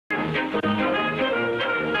This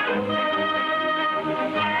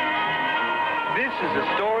is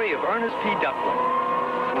the story of Ernest P.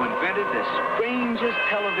 Duckworth, who invented the strangest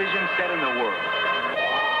television set in the world.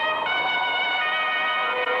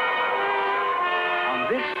 On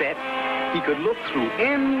this set, he could look through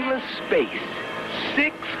endless space,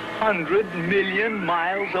 600 million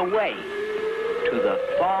miles away, to the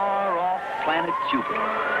far-off planet Jupiter.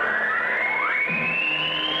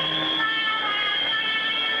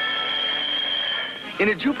 In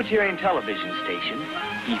a Jupiterian television station,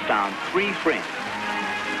 he found 3 friends.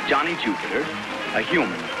 Johnny Jupiter, a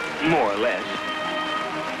human, more or less,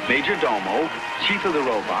 Major Domo, chief of the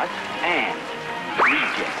robots, and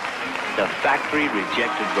Reject, the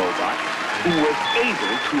factory-rejected robot who was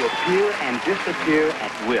able to appear and disappear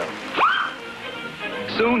at will.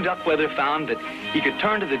 Soon, Duckweather found that he could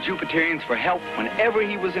turn to the Jupiterians for help whenever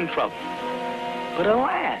he was in trouble. But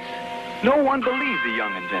alas, no one believed the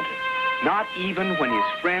young inventor, not even when his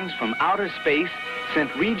friends from outer space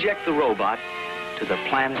sent Reject the robot to the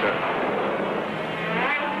planet Earth.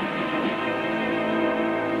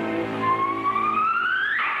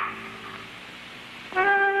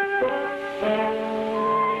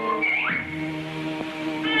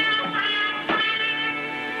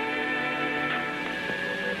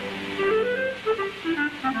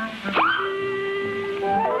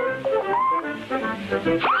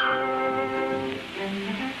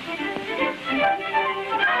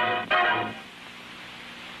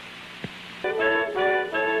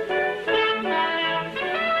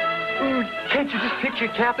 Can't you just picture,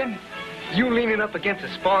 Captain? You leaning up against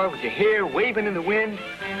a spar with your hair waving in the wind,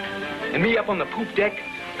 and me up on the poop deck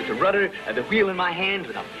with the rudder and the wheel in my hand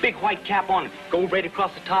with a big white cap on, gold braid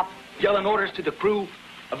across the top, yelling orders to the crew.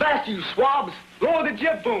 Avast you swabs! Lower the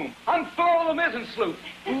jib boom! Unfurl the mizzen sloop!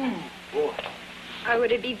 Ooh, boy. Oh,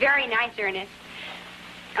 would it be very nice, Ernest?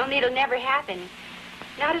 Only it'll never happen.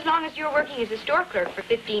 Not as long as you're working as a store clerk for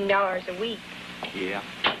 $15 a week. Yeah.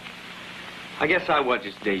 I guess I was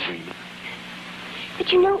just daydreaming.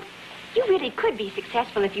 But you know, you really could be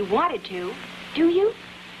successful if you wanted to. Do you?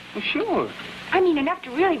 Well, sure. I mean, enough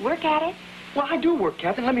to really work at it? Well, I do work,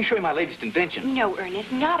 Captain. Let me show you my latest invention. No,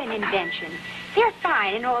 Ernest, not an invention. They're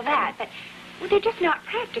fine and all that, but well, they're just not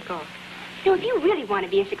practical. You know, if you really want to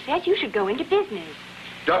be a success, you should go into business.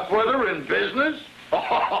 Duckweather in business?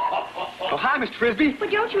 Oh, hi, Mr. Frisbee. Well,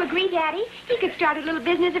 don't you agree, Daddy? He could start a little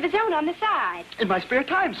business of his own on the side. In my spare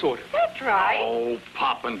time, sort of. That's right. Oh,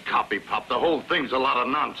 Pop and copy, Pop. The whole thing's a lot of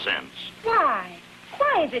nonsense. Why?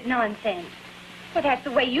 Why is it nonsense? Well, that's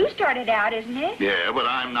the way you started out, isn't it? Yeah, but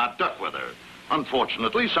I'm not Duckweather.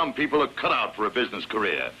 Unfortunately, some people are cut out for a business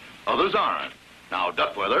career. Others aren't. Now,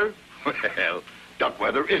 Duckweather, well,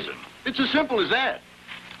 Duckweather isn't. It's as simple as that.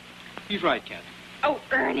 He's right, Captain. Oh,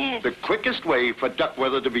 Ernest. The quickest way for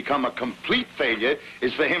Duckweather to become a complete failure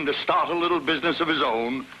is for him to start a little business of his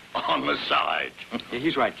own on the side. Yeah,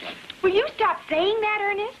 he's right, Captain. Will you stop saying that,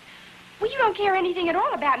 Ernest? Well, you don't care anything at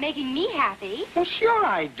all about making me happy. Well, sure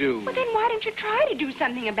I do. Well, then why don't you try to do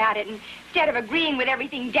something about it instead of agreeing with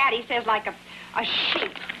everything Daddy says like a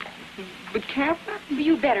sheep? But, Captain...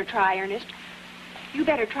 You better try, Ernest. You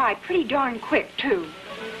better try pretty darn quick, too.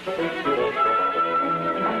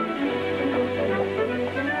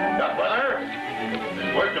 Duckweather,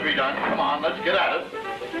 there's work to be done. Come on, let's get at it.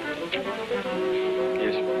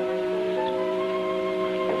 Yes, sir.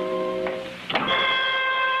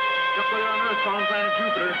 Duckweather on Earth, calling planet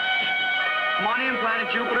Jupiter. Come on in, planet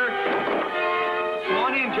Jupiter. Come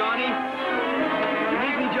on in, Johnny. You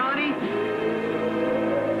need me, Johnny?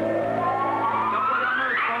 Duckweather on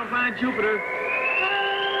Earth, calling planet Jupiter.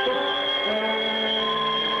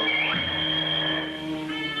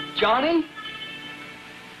 Johnny?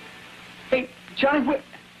 Hey, Johnny,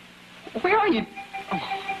 where are you? Oh,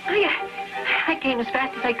 I came as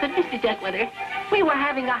fast as I could, Mr. Duckweather. We were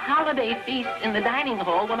having a holiday feast in the dining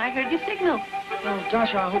hall when I heard your signal. Oh,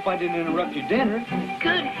 gosh, I hope I didn't interrupt your dinner.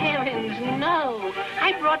 Good heavens, no.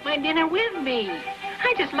 I brought my dinner with me.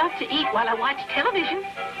 I just love to eat while I watch television.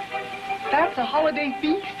 That's a holiday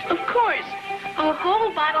feast? Of course. A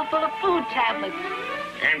whole bottle full of food tablets.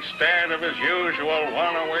 Instead of his usual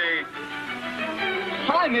one a week.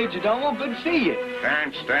 Hi, Major Domo. Good to see you.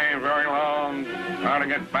 Can't stay very long. Gotta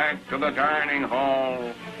get back to the dining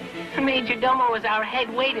hall. Major Domo was our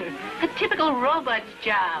head waiter. A typical robot's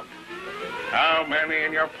job. How many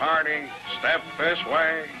in your party? Step this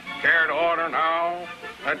way. Care to order now?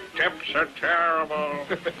 The tips are terrible.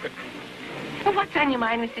 Well, what's on your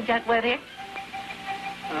mind, Mr. Duckweather?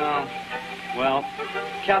 Well,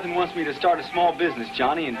 Captain wants me to start a small business,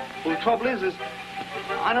 Johnny, and well, the trouble is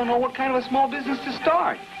I don't know what kind of a small business to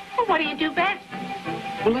start. Well, what do you do best?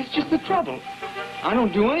 Well, that's just the trouble. I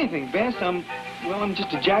don't do anything best. I'm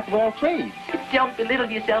just a jack of all trades. Don't belittle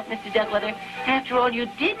yourself, Mr. Duckweather. After all, you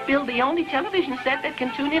did build the only television set that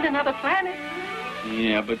can tune in another planet.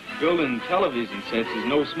 Yeah, but building television sets is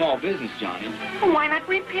no small business, Johnny. Well, why not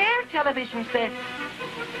repair television sets?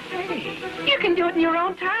 Hey, you can do it in your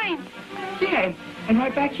own time. Yeah, and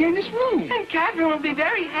right back here in this room. And Catherine will be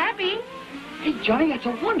very happy. Hey, Johnny, that's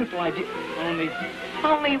a wonderful idea.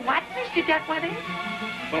 Only what, Mr. Duckweather?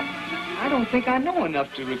 Well, I don't think I know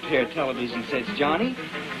enough to repair television sets, Johnny.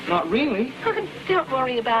 Not really. Don't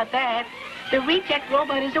worry about that. The reject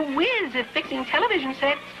robot is a whiz at fixing television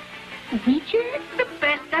sets. Reject? The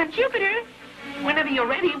best on Jupiter. Whenever you're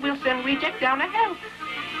ready, we'll send Reject down to help.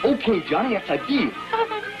 Okay, Johnny, that's a deal.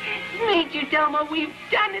 Major Domo, we've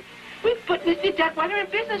done it. We've put Mr. Duckweather in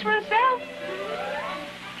business for himself.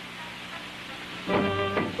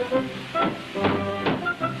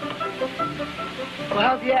 Well,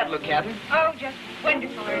 how's the ad look, Catherine? Oh, just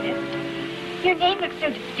wonderful, Ernest. Your name looks so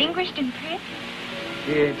distinguished in print.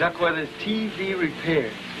 Yeah, Duckweather's TV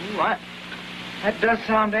repairs. Ooh, that does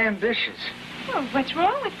sound ambitious. Well, what's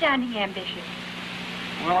wrong with sounding ambitious?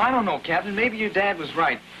 Well, I don't know, Captain. Maybe your dad was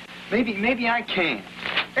right. Maybe I can.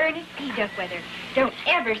 Ernest P. Duckweather, don't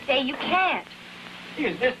ever say you can't.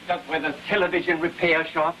 Is this Duckweather's television repair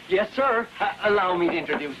shop? Yes, sir. Allow me to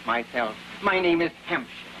introduce myself. My name is Hampshire,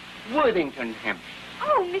 Worthington Hampshire.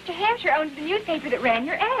 Oh, Mr. Hampshire owns the newspaper that ran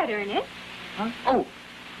your ad, Ernest. Huh? Oh,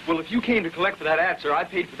 well, if you came to collect for that ad, sir, I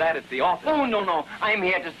paid for that at the office. Oh, no. I'm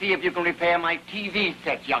here to see if you can repair my TV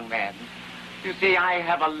set, young man. You see, I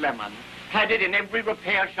have a lemon. Had it in every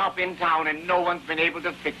repair shop in town, and no one's been able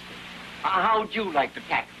to fix it. How'd you like to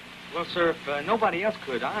tackle it? Well, sir, if nobody else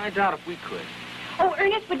could, I doubt if we could. Oh,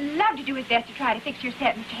 Ernest would love to do his best to try to fix your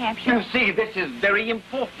set, Mr. Hampshire. You see, this is very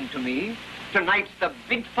important to me. Tonight's the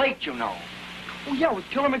big fight, you know. Oh, yeah, with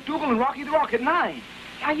Killer McDougal and Rocky the Rock at 9.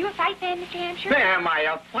 Are you a fight fan, Mr. Hampshire? Am I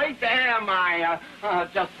a fight? Am I?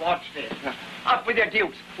 Just watch this. Up with your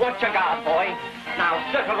dukes. Watch your guard, boy.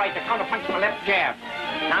 Now, circle right to counterpunch my left jab.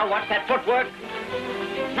 Now, watch that footwork.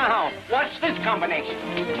 Now, watch this combination.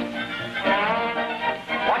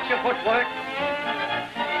 Watch your footwork.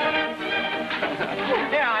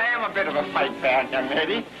 Yeah, I am a bit of a fight fan, young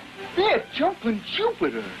lady. Yeah, jumping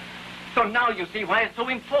Jupiter. So now you see why it's so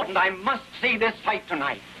important. I must see this fight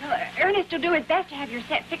tonight. Well, Ernest will do his best to have your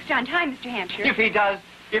set fixed on time, Mr. Hampshire. If he does,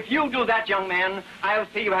 if you do that, young man, I'll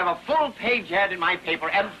see you have a full-page ad in my paper,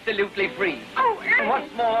 absolutely free. Oh, Ernest! And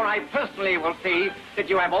what's more, I personally will see that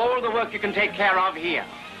you have all the work you can take care of here.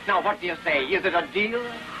 Now, what do you say? Is it a deal?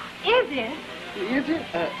 Is it? Is it?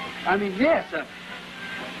 Yes.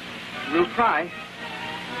 We'll try.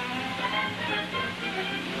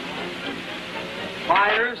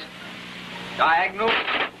 Pliers, diagonal,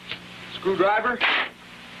 screwdriver,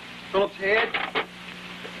 Phillips head.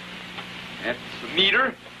 That's the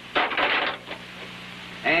meter.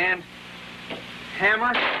 And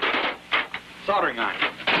hammer, soldering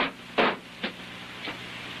iron.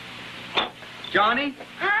 Johnny?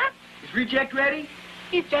 Huh? Is Reject ready?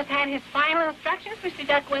 He's just had his final instructions, Mr.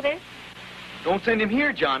 Duckweather. Don't send him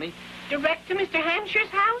here, Johnny. Direct to Mr. Hampshire's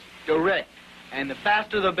house? Direct. And the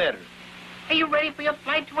faster the better. Are you ready for your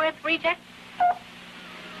flight to Earth, Reject?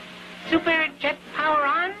 Super jet power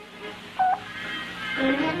on?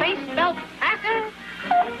 Space belt fastened?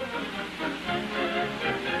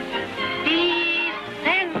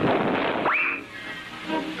 Descend!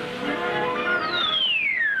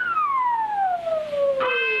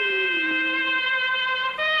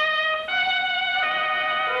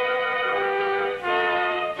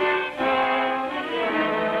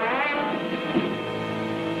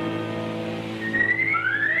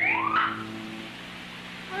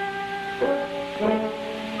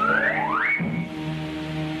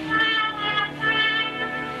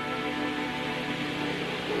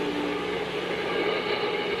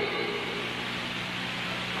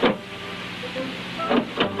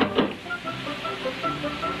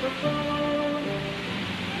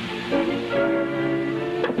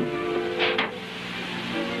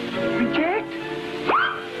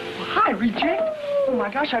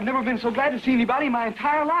 Gosh, I've never been so glad to see anybody in my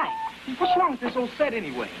entire life. What's wrong with this old set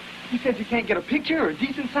anyway? He says you can't get a picture or a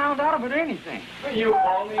decent sound out of it or anything. You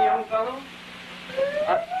call me, young fellow?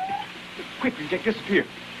 Quick, Reject, disappear.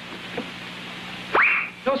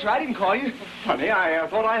 No, sir, I didn't call you. Funny, I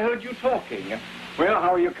thought I heard you talking. Well,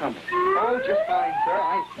 how are you coming? Oh, just fine,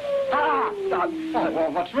 sir.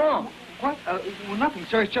 Well, what's wrong? What? Well, nothing,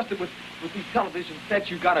 sir. It's just that with these television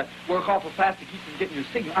sets, you've got to work awful fast to keep from getting your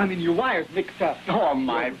signal. Your wires mixed up. Oh,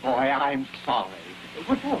 my boy, I'm sorry.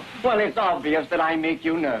 What for? Well, it's obvious that I make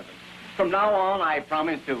you nervous. from now on, I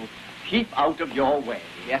promise to keep out of your way.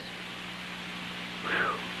 Yes,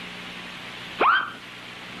 sir.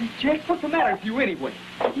 Jake, what's the matter with you anyway?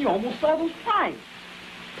 He almost saw those pines.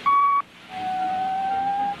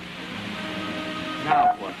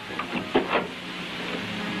 Now what?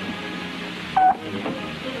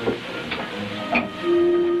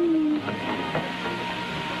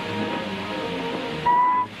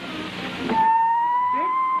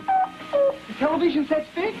 The television set's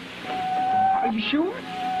fixed? Are you sure?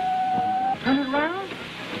 Turn it around.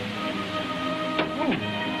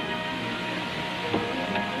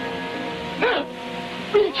 Oh.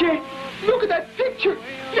 BJ, look at that picture.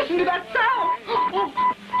 Listen to that sound. Oh.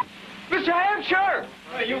 Mr. Hampshire!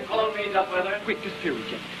 You called me, Duckweather? Quick, disappear,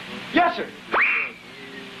 Jake. Yes, sir.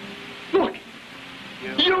 Look.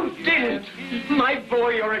 You did it. My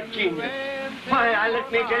boy, you're a genius. Why,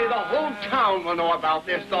 let me tell you, the whole town will know about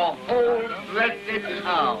this. The whole blessed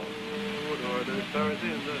town.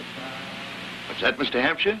 What's that, Mr.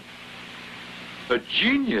 Hampshire? A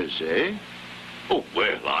genius, eh? Oh,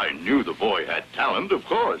 well, I knew the boy had talent, of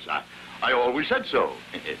course. I always said so.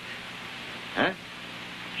 Huh?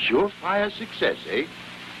 Surefire success, eh?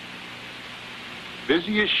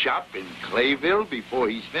 Busiest shop in Clayville before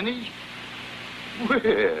he's finished?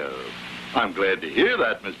 Well, I'm glad to hear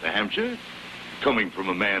that, Mr. Hampshire. Coming from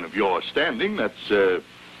a man of your standing, that's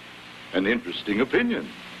an interesting opinion.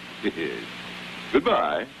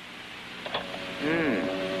 Goodbye.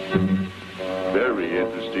 Very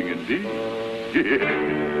interesting indeed.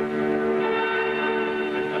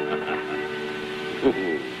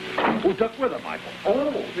 Oh, Duckweather, my boy.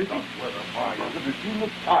 Oh, Duckweather, my boy. You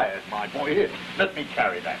look tired, my boy. Here, let me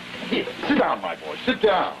carry that. Here, sit down, my boy. Sit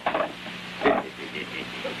down.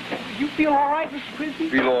 You feel all right, Mr. Frisbee?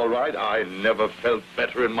 Feel all right? I never felt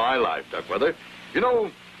better in my life, Duckweather. You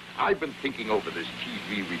know, I've been thinking over this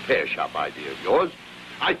TV repair shop idea of yours.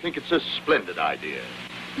 I think it's a splendid idea.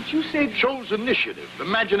 But you said... Shows initiative,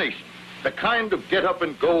 imagination, the kind of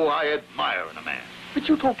get-up-and-go I admire in a man. But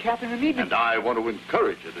you told Captain and me... And I want to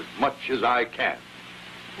encourage it as much as I can.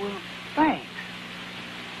 Well, thanks.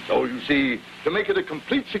 So, you see, to make it a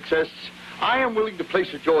complete success, I am willing to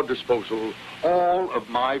place at your disposal all of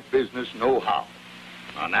my business know-how.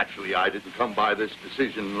 Now, naturally, I didn't come by this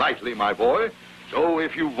decision lightly, my boy. So,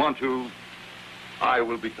 if you want to, I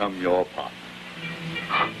will become your partner.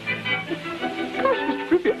 Gosh, Mr.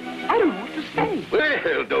 Frisbee, I don't know what to say.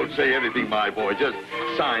 Well, don't say anything, my boy. Just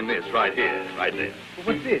sign this right here, right there. Well,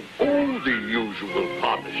 what's this? Oh, the usual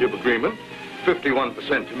partnership agreement.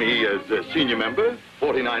 51% to me as a senior member,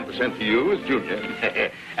 49% to you as junior.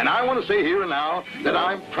 And I want to say here and now that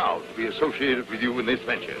I'm proud to be associated with you in this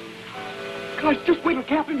venture. Gosh, just wait till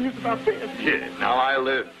Captain hears about this. Yeah, now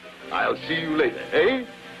I'll see you later, eh?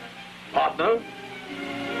 Partner?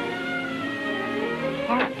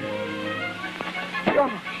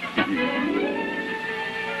 Gosh.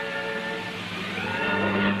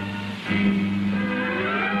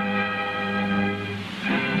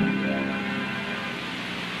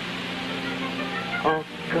 Oh,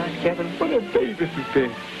 gosh, Captain, what a day this has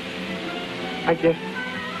been. I guess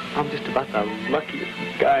I'm just about the luckiest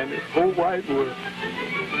guy in this whole wide world.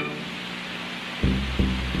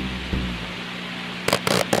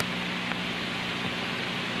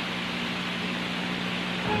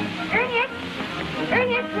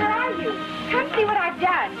 Ernest, where are you? Come see what I've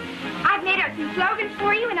done. I've made up some slogans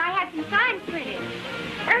for you, and I had some signs printed.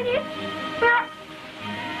 Ernest,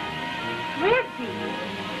 Frisbee.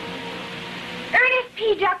 Ernest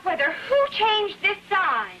P. Duckweather, who changed this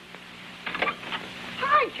sign?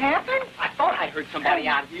 Hi, Captain. I thought I heard somebody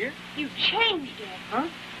out here. You changed it. Huh?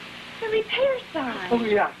 The repair sign. Oh,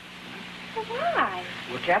 yeah. Well, why?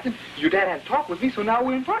 Well, Captain, your dad had a talk with me, so now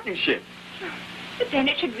we're in partnership. But then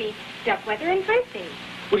it should read Duckweather and Frisbee.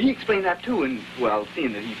 Well, he explained that, too, and, well,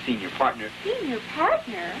 seeing that he's senior partner. Senior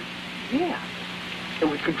partner? Yeah. It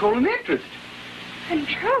was controlling interest.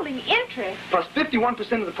 Controlling interest? Plus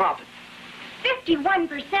 51% of the profit.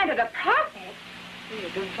 51% of the profit? Yeah,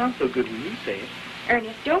 it doesn't sound so good when you say it.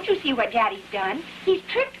 Ernest, don't you see what Daddy's done? He's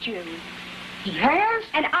tricked you. He has?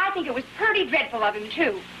 And I think it was pretty dreadful of him,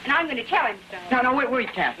 too. And I'm going to tell him so. Now,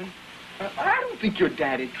 wait, Captain. I don't think your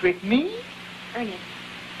daddy tricked me. Ernest,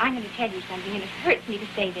 I'm going to tell you something, and it hurts me to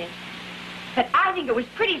say this. But I think it was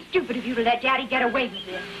pretty stupid of you to let Daddy get away with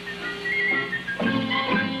this.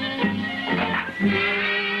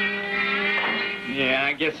 Yeah,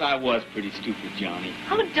 I guess I was pretty stupid, Johnny.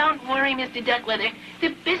 Oh, don't worry, Mr. Duckweather.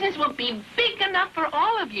 The business will be big enough for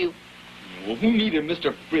all of you. Yeah, well, who needed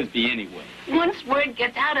Mr. Frisbee anyway? Once word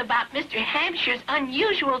gets out about Mr. Hampshire's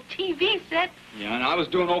unusual TV set... Yeah, and I was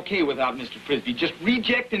doing okay without Mr. Frisbee, just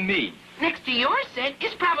rejecting me. next to your set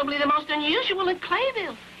is probably the most unusual in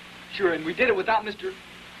Clayville. Sure, and we did it without Mr...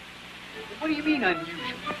 What do you mean,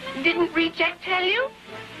 unusual? Didn't Reject tell you?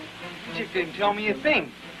 Reject didn't tell me a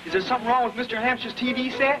thing. Is there something wrong with Mr. Hampshire's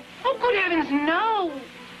TV set? Oh, good heavens, no.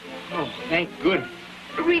 Oh, thank goodness.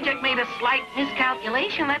 Reject made a slight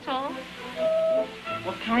miscalculation, that's all.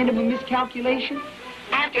 What kind of a miscalculation?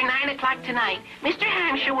 After 9 o'clock tonight, Mr.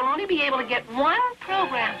 Hampshire will only be able to get one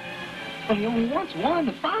program. Well, he only wants one of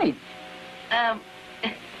the 5.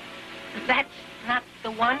 That's not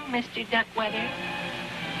the one, Mr. Duckweather.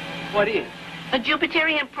 What is? A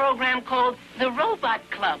Jupiterian program called The Robot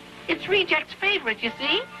Club. It's Reject's favorite, you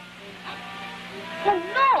see? Oh,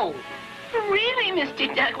 no! Really, Mr.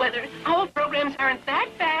 Duckweather, our programs aren't that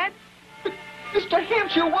bad. Mr.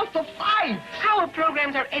 Hampshire wants the 5. Our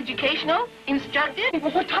programs are educational, instructive.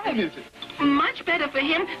 Well, what time is it? Much better for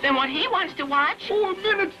him than what he wants to watch. 4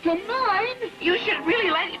 minutes to 9. You should really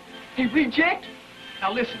let him. Hey, Reject.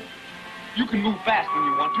 Now, listen. You can move fast when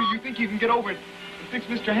you want to. You think you can get over it and fix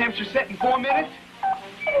Mr. Hampshire's set in 4 minutes?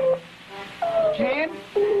 You can?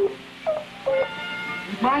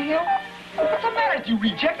 With my help? What's the matter with you,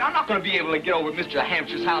 Reject? I'm not going to be able to get over at Mr.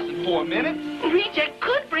 Hampshire's house in 4 minutes. Reject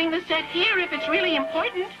could bring the set here if it's really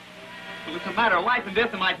important. Well, it's a matter of life and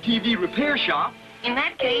death in my TV repair shop. In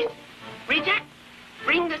that case, Reject,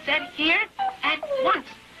 bring the set here at once.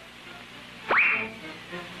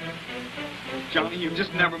 Johnny, you'll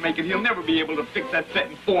just never make it. He'll never be able to fix that set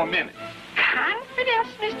in 4 minutes.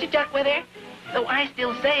 Confidence, Mr. Duckweather. Though I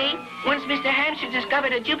still say, once Mr. Hampshire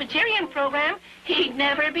discovered a Jupiterian program, he'd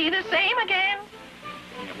never be the same again.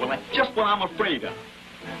 Yeah, well, that's just what I'm afraid of.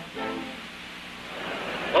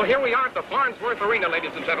 Well, here we are at the Farnsworth Arena,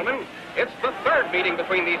 ladies and gentlemen. It's the 3rd meeting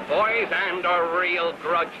between these boys and a real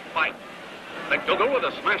grudge fight. McDougal with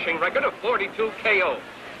a smashing record of 42 KO.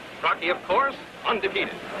 Rocky, of course,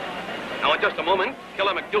 undefeated. Now, in just a moment,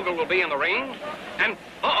 Killer McDougal will be in the ring. And,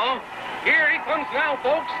 here he comes now,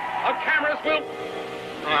 folks. Our cameras will...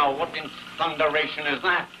 Now, what in thunderation is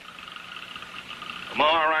that? The more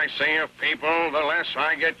I see of people, the less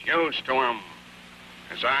I get used to them.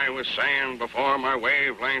 As I was saying before my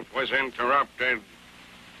wavelength was interrupted,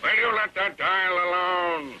 will you let that dial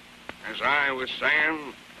alone? As I was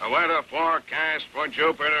saying, the weather forecast for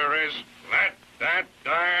Jupiter is, let that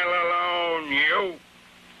dial alone, you.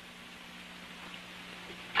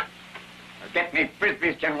 Get me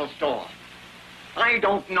Frisbee's General Store. I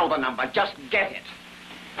don't know the number. Just get it.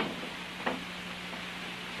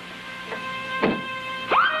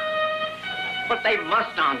 But they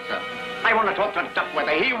must answer. I want to talk to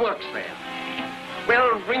Duckweather. He works there.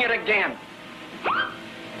 We'll ring it again.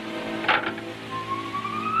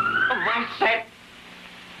 My set.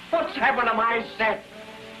 What's happened to my set?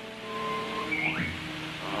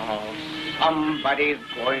 Oh, somebody's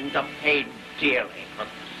going to pay dearly for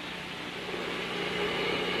this.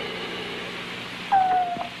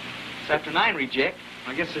 It's after 9, Reject.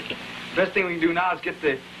 I guess the best thing we can do now is get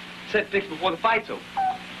the set fixed before the fight's over.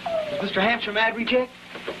 Is Mr. Hampshire mad, Reject?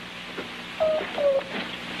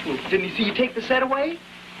 Well, didn't he see you take the set away?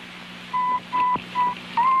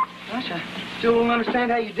 Gosh, I still don't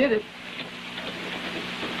understand how you did it.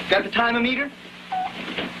 Got the timer-meter?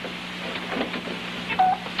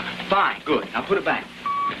 Fine, good. Now put it back.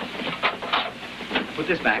 Put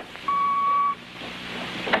this back.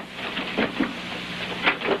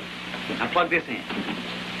 Now plug this in.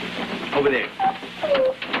 Over there.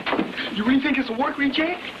 You really think this will work,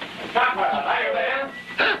 Reject? Duckweather, are you there?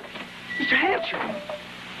 Mr. Hampshire.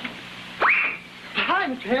 Hi,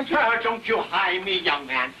 Mr. Hampshire. Don't you hi me, young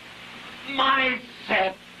man. My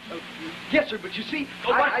set. Yes, sir, but you see...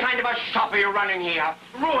 What kind of a shop are you running here?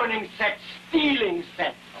 Ruining sets, stealing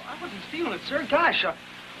sets. Oh, I wasn't stealing it, sir. Gosh,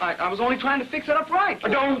 I was only trying to fix it up right.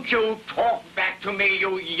 Don't you talk back to me,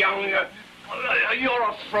 you young... you're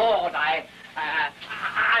a fraud.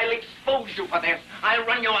 I'll expose you for this. I'll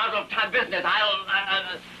run you out of business.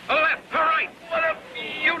 Left to right. What a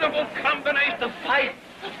beautiful combination of fight.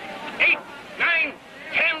 8, 9,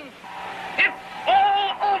 10. It's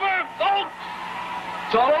all over, folks.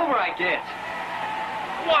 It's all over, I guess.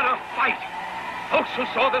 What a fight. Folks who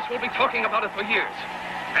saw this will be talking about it for years.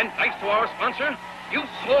 And thanks to our sponsor, you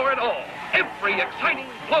saw it all. Every exciting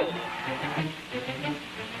blow.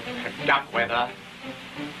 Duckweather,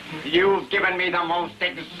 you've given me the most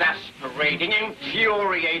exasperating,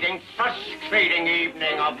 infuriating, frustrating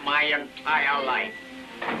evening of my entire life.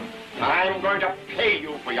 I'm going to pay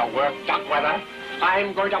you for your work, Duckweather.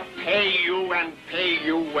 I'm going to pay you and pay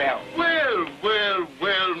you well. Well,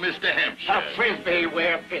 Mr. Hampshire. Frisbee,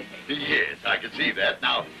 we're busy. Yes, I can see that.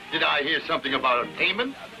 Now, did I hear something about a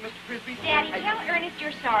payment? Mr. Frisbee? Daddy, tell Ernest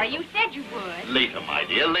you're sorry. You said you would. Later, my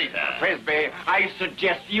dear, later. Frisbee, I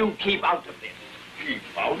suggest you keep out of this. Keep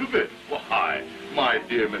out of it? Why, my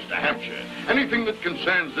dear Mr. Hampshire, anything that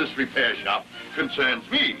concerns this repair shop concerns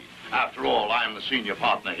me. After all, I'm the senior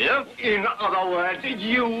partner here. In other words,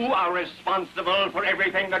 you are responsible for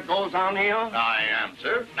everything that goes on here? I am,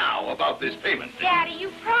 sir. Now, about this payment. Daddy,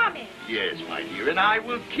 you promised. Yes, my dear, and I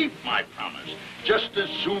will keep my promise just as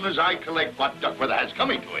soon as I collect what Duckweather has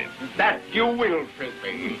coming to him. That you will,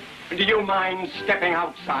 Frisbee. Do you mind stepping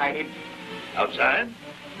outside? Outside?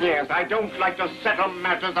 Yes, I don't like to settle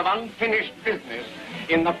matters of unfinished business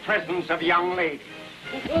in the presence of young ladies.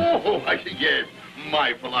 Oh, I see, yes.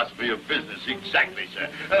 My philosophy of business, exactly, sir.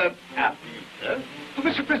 After you, sir. Oh,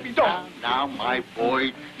 Mr. Frisbee, don't. Now, my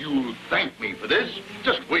boy, you'll thank me for this.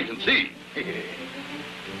 Just wait and see. Oh,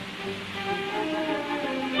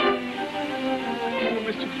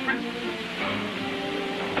 Mr. Frisbee.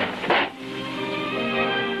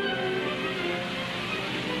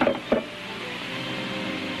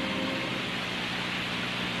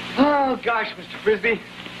 Oh, gosh, Mr. Frisbee.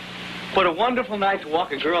 What a wonderful night to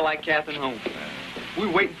walk a girl like Catherine home. We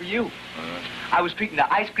were waiting for you. I was treating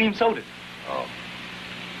the ice cream sodas. Oh.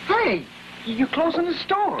 Hey, you're closing the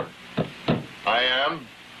store. I am?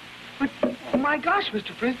 But, oh my gosh,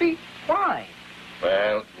 Mr. Frisbee, why?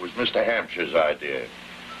 Well, it was Mr. Hampshire's idea.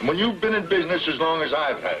 And when you've been in business as long as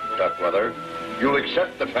I've had, Duckweather, you'll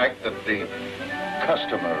accept the fact that the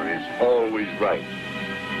customer is always right.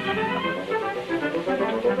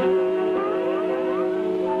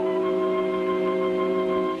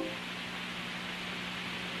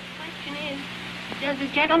 Does the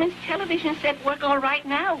gentleman's television set work all right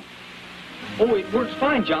now? Oh, it works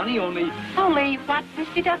fine, Johnny, only... Only what,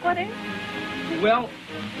 Mr. Duckweather? Well,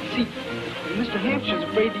 see, Mr. Hampshire's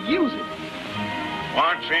afraid to use it.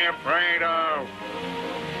 What's he afraid of?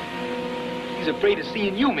 He's afraid of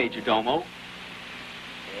seeing you, Major Domo.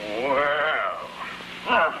 Well...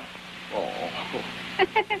 Oh.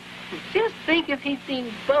 Just think if he'd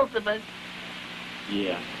seen both of us.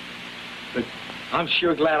 Yeah. But I'm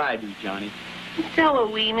sure glad I do, Johnny. So are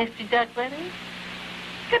we, Mr. Duckweather.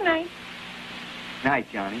 Good night. Night,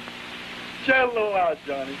 Johnny. Jello out,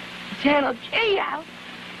 Johnny. Channel K out.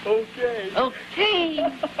 Okay. Okay.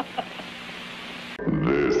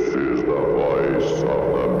 This is the voice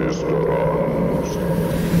of the Mr.